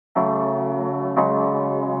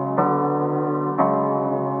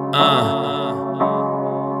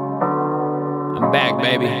I'm back,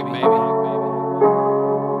 baby.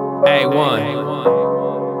 A1.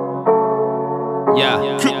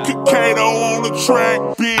 Yeah. Kato on the track,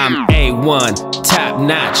 bitch. I'm A1, top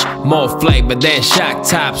notch, more flavor than shock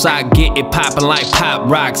tops. I get it poppin' like pop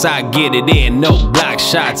rocks. I get it in, no block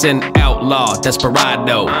shots. An outlaw,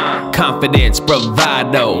 desperado, confidence,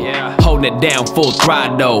 bravado, holding it down full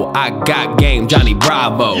throttle. I got game, Johnny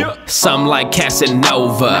Bravo. Something like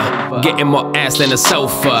Casanova, getting more ass than a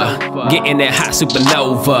sofa, getting that hot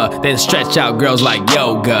supernova, then stretch out girls like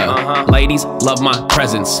yoga. Ladies love my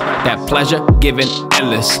presence, that pleasure giving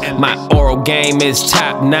endless. My oral game is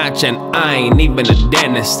top notch and I ain't even a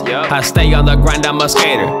dentist. I stay on the grind, I'm a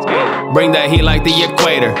skater. Bring that heat like the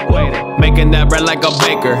equator, making that bread like a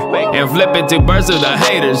baker, and flipping two birds to the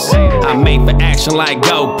haters. I'm made for action like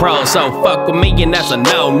GoPro, so fuck with me and that's a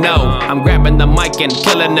no-no. I'm grabbing the mic and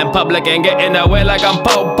killing in public and getting away like I'm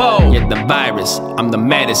Popo. You're the virus, I'm the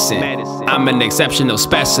medicine. I'm an exceptional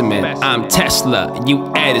specimen. I'm Tesla,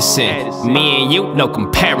 you Edison. Me and you, no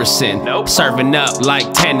comparison. Serving up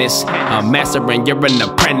like tennis. I'm mastering, you're an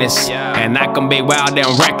apprentice. And I can be wild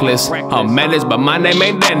and reckless. I'm menace, but my name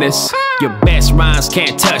ain't Dennis. Your best rhymes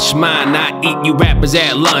can't touch mine. I eat you rappers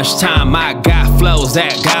at lunchtime. I got flows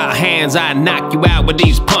that got hands. I knock you out with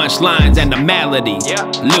these punchlines and the melody.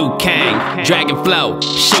 Liu Kang, Dragon Flow,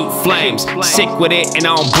 shoot flames. Sick with it and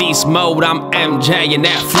on beast mode. I'm MJ in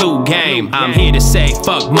that flu game. I'm here to say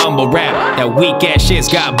fuck mumble rap. That weak ass shit's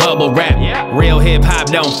got bubble wrap. Real hip hop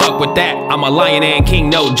don't fuck with that. I'm a lion and king,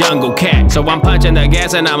 no jungle cat. So I'm punching the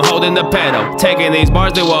gas and I'm holding the pedal, taking these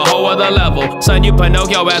bars to a whole other level. Son, you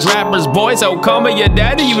Pinocchio ass rappers, boy, so call me your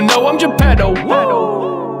daddy, you know I'm Geppetto.